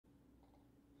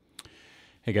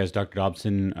Hey guys, Dr.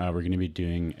 Dobson. We're going to be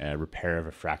doing a repair of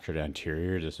a fractured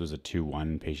anterior. This was a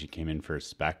 2-1 patient came in for a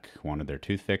spec, wanted their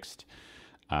tooth fixed.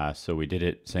 So we did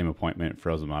it, same appointment,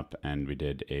 froze them up, and we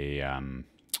did a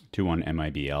 2-1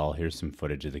 MIBL. Here's some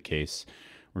footage of the case.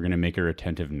 We're going to make a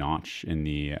retentive notch in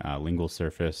the lingual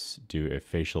surface, do a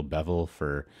facial bevel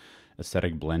for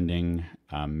aesthetic blending,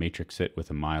 matrix it with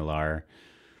a mylar,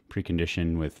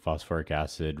 precondition with phosphoric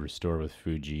acid, restore with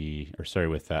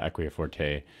Equia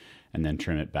Forte, and then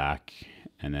trim it back,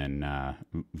 and then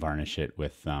varnish it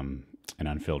with an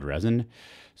unfilled resin.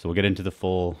 So we'll get into the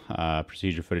full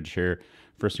procedure footage here.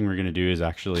 First thing we're going to do is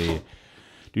actually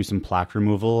do some plaque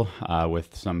removal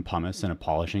with some pumice and a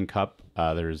polishing cup.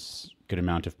 There's a good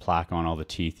amount of plaque on all the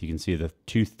teeth. You can see the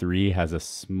tooth 3 has a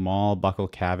small buccal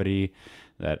cavity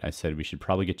that I said we should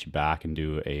probably get you back and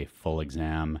do a full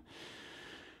exam.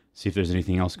 See if there's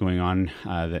anything else going on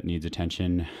that needs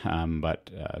attention. But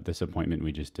this appointment,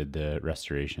 we just did the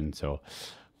restoration. So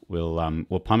we'll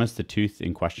pumice the tooth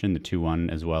in question, the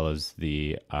 2-1, as well as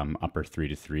the upper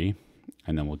 3-3,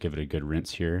 and then we'll give it a good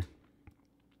rinse here.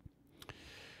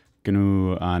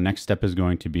 Next step is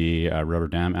going to be a rubber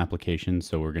dam application.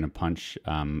 So we're going to punch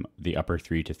the upper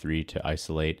 3-3 to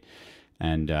isolate,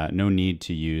 and no need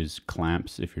to use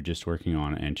clamps if you're just working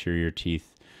on anterior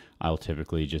teeth. I'll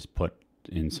typically just put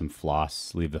in some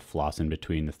floss, leave the floss in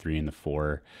between the 3 and the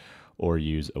 4, or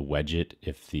use a wedget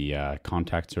if the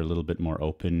contacts are a little bit more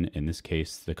open. In this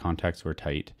case, the contacts were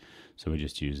tight, so we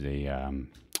just used a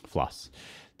floss.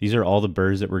 These are all the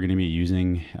burrs that we're going to be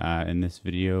using in this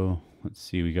video. Let's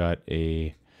see, we got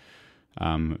a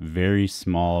very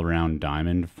small round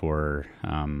diamond for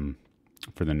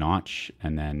the notch,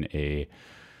 and then a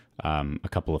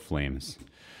couple of flames.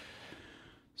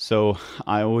 So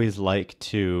I always like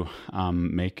to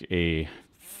make a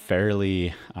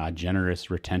fairly generous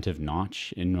retentive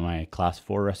notch in my class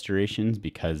 4 restorations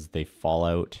because they fall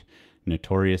out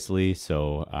notoriously.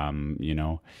 So,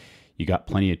 you got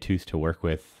plenty of tooth to work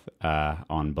with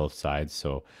on both sides.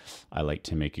 So I like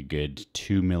to make a good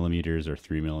 2 millimeters or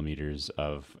 3 millimeters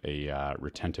of a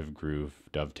retentive groove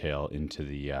dovetail into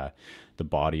the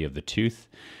body of the tooth,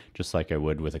 just like I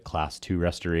would with a class 2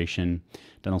 restoration.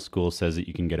 Dental school says that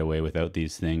you can get away without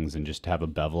these things and just have a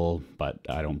bevel, but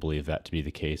I don't believe that to be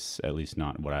the case, at least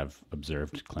not what I've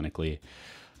observed clinically.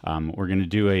 We're going to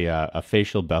do a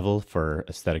facial bevel for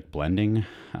aesthetic blending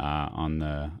on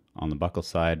the buccal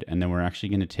side, and then we're actually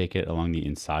going to take it along the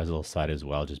incisal side as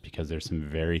well, just because there's some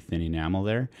very thin enamel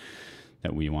there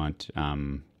that we want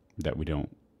that we don't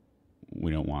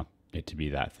want it to be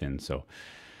that thin. So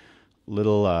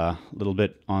little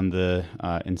bit on the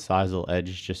incisal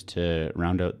edge just to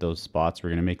round out those spots. We're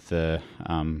going to make the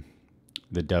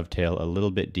dovetail a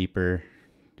little bit deeper,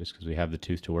 just because we have the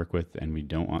tooth to work with and we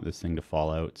don't want this thing to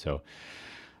fall out. So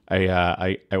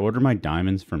I order my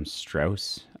diamonds from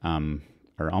Strauss,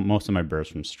 or most of my burrs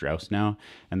from Strauss now,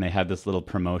 and they had this little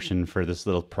promotion for this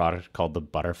little product called the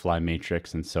butterfly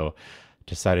matrix, and so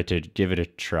decided to give it a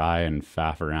try and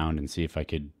faff around and see if I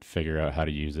could figure out how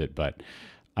to use it, but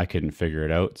I couldn't figure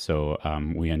it out. So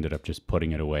we ended up just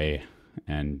putting it away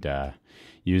and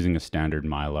using a standard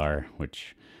mylar,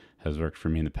 which has worked for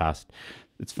me in the past.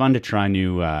 It's fun to try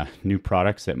new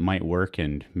products that might work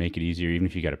and make it easier, even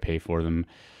if you got to pay for them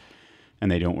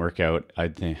and they don't work out. I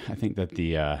think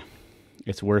that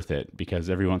it's worth it, because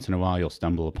every once in a while you'll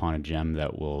stumble upon a gem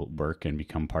that will work and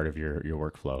become part of your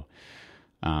workflow.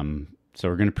 So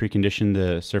we're going to precondition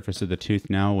the surface of the tooth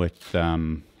now with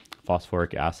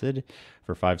phosphoric acid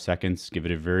for 5 seconds. Give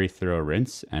it a very thorough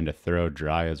rinse and a thorough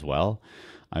dry as well.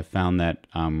 I found that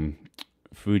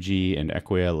Fuji and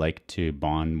Equia like to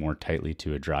bond more tightly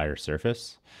to a drier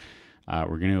surface.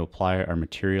 We're going to apply our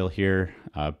material here,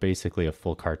 basically a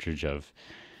full cartridge of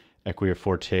Equia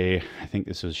Forte. I think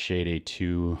this was shade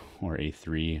A2 or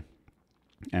A3,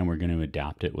 and we're going to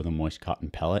adapt it with a moist cotton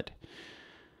pellet.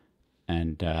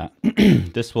 And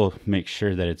this will make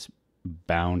sure that it's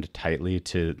bound tightly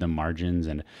to the margins,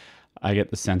 and I get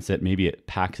the sense that maybe it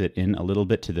packs it in a little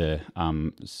bit to the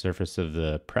surface of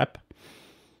the prep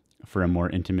for a more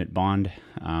intimate bond,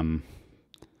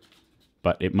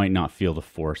 but it might not feel the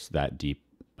force that deep.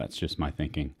 That's just my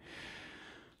thinking.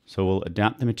 So we'll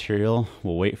adapt the material,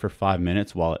 we'll wait for 5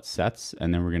 minutes while it sets,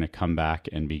 and then we're going to come back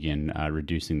and begin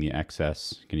reducing the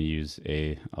excess. Going to use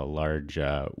a large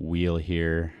wheel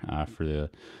here for the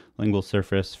lingual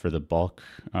surface for the bulk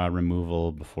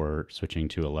removal before switching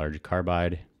to a large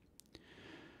carbide.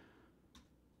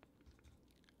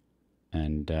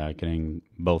 And getting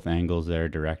both angles there,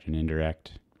 direct and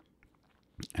indirect.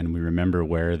 And we remember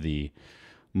where the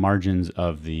margins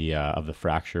of the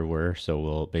fracture were, so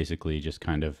we'll basically just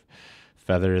kind of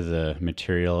feather the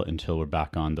material until we're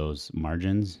back on those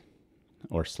margins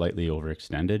or slightly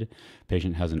overextended.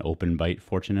 Patient has an open bite,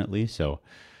 fortunately, so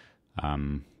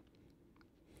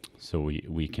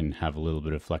we can have a little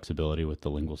bit of flexibility with the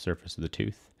lingual surface of the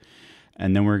tooth.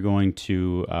 And then we're going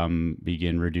to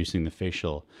begin reducing the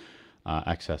facial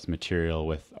excess material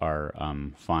with our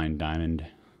fine diamond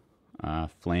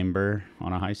flame burr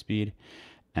on a high speed.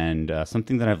 And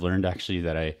something that I've learned actually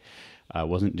that I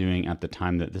wasn't doing at the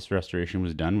time that this restoration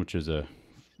was done, which was a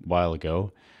while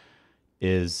ago,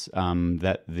 is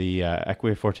that the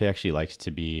Equia Forte actually likes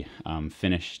to be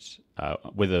finished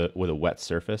with a wet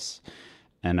surface.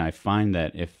 And I find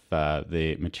that if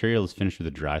the material is finished with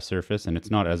a dry surface, and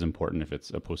it's not as important if it's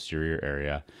a posterior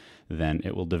area, then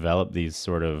it will develop these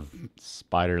sort of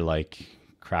spider-like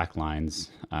crack lines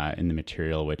in the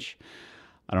material, which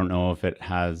I don't know if it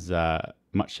has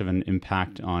much of an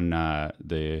impact on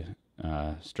the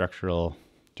structural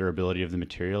durability of the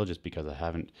material, just because I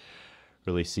haven't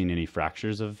really seen any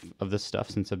fractures of this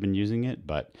stuff since I've been using it,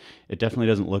 but it definitely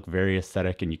doesn't look very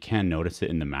aesthetic, and you can notice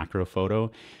it in the macro photo.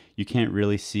 You can't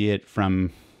really see it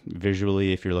from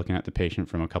visually if you're looking at the patient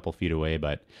from a couple feet away,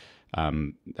 but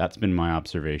that's been my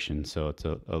observation. So it's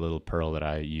a little pearl that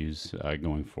I use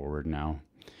going forward now.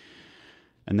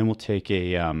 And then we'll take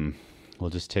we'll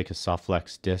just take a soft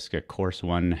flex disc, a coarse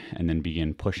one, and then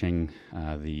begin pushing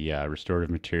the restorative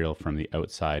material from the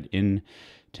outside in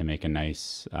to make a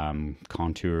nice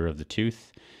contour of the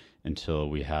tooth until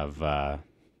we have a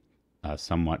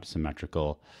somewhat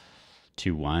symmetrical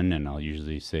 2-1, and I'll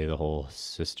usually say the whole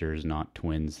sisters not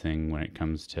twins thing when it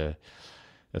comes to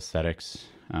aesthetics.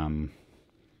 And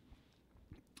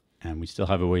we still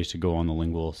have a ways to go on the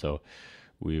lingual, so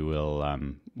we will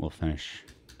we'll finish.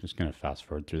 Just going to fast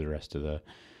forward through the rest of the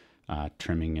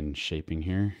trimming and shaping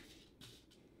here.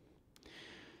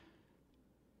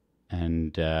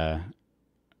 And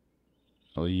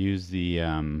I'll use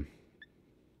the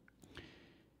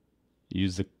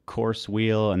coarse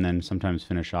wheel and then sometimes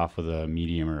finish off with a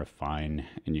medium or a fine.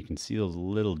 And you can see those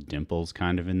little dimples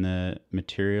kind of in the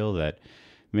material that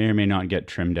may or may not get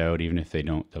trimmed out. Even if they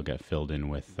don't, they'll get filled in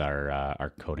with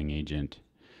our coating agent,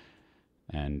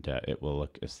 and it will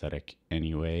look aesthetic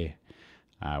anyway.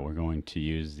 We're going to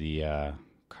use the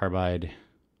carbide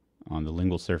on the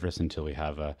lingual surface until we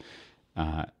have a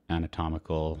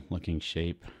anatomical looking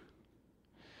shape.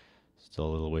 Still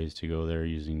a little ways to go there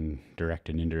using direct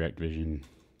and indirect vision.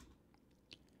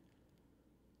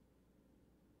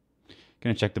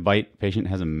 Gonna check the bite. Patient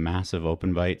has a massive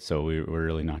open bite, so we're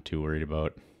really not too worried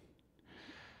about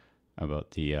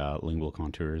the lingual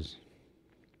contours,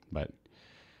 but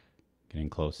getting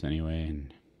close anyway.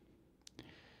 And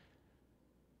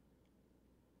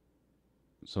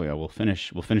so yeah, we'll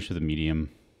finish with a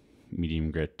medium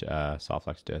grit soft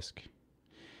flex disc,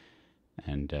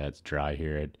 and it's dry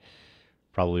here. I'd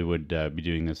probably would be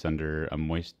doing this under a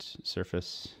moist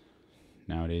surface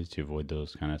nowadays to avoid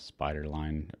those kind of spider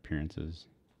line appearances.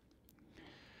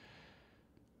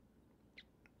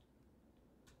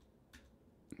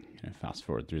 I'm gonna fast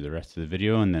forward through the rest of the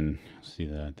video and then see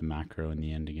the macro in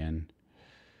the end again.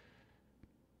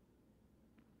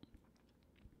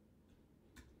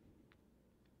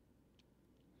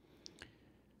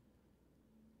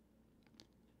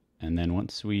 And then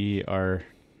once we are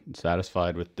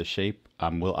satisfied with the shape,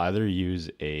 we'll either use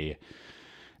a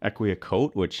Equia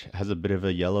coat, which has a bit of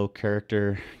a yellow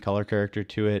color character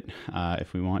to it,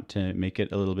 if we want to make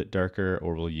it a little bit darker,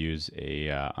 or we'll use a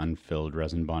unfilled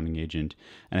resin bonding agent.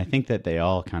 And I think that they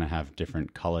all kind of have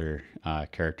different color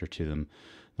character to them.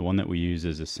 The one that we use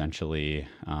is essentially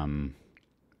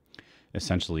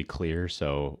clear.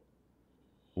 So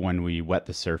when we wet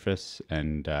the surface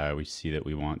and we see that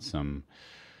we want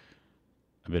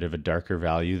a bit of a darker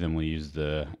value, then we'll use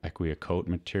the Equia coat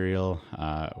material,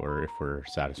 or if we're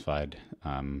satisfied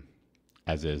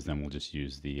as is, then we'll just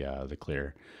use the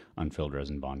clear unfilled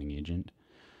resin bonding agent.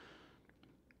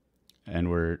 And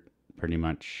we're pretty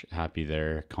much happy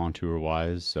there contour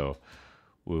wise, so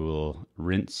we will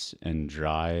rinse and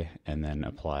dry and then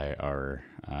apply our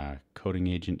coating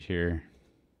agent here.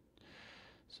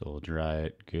 So we'll dry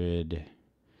it good.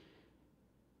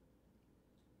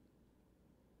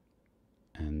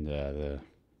 And the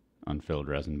unfilled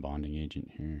resin bonding agent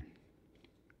here.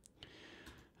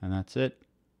 And that's it.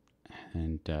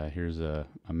 And here's a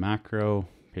macro.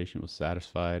 Patient was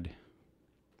satisfied.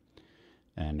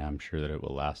 And I'm sure that it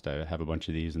will last. I have a bunch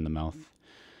of these in the mouth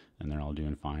and they're all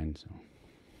doing fine. So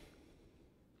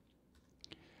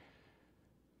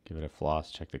give it a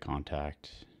floss, check the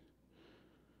contact.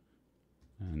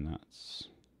 And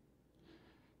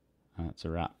that's a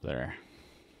wrap there.